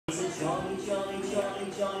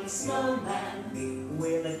jolly snowman,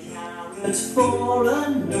 with a carrot for a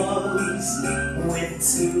nose, with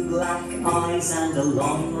two black eyes and a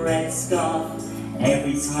long red scarf.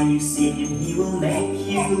 Every time you see him, he will make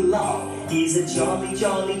you laugh. He's a jolly,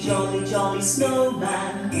 jolly, jolly, jolly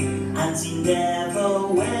snowman, and he never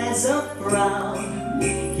wears a frown.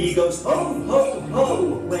 He goes ho, ho, ho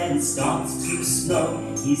when it starts to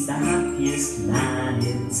snow. He's the happiest man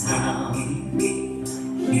in town.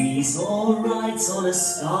 He's alright on a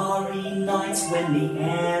starry night when the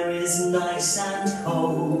air is nice and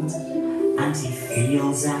cold, and he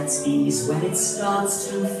feels at ease when it starts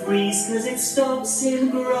to freeze, 'cause it stops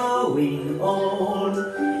him growing old.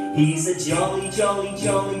 He's a jolly, jolly,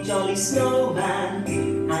 jolly, jolly snowman,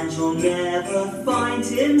 and you'll never find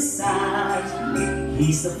him sad.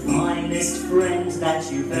 He's the finest friend that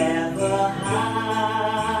you've ever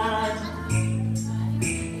had.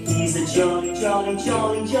 He's a jolly, jolly,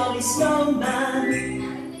 jolly, jolly snowman.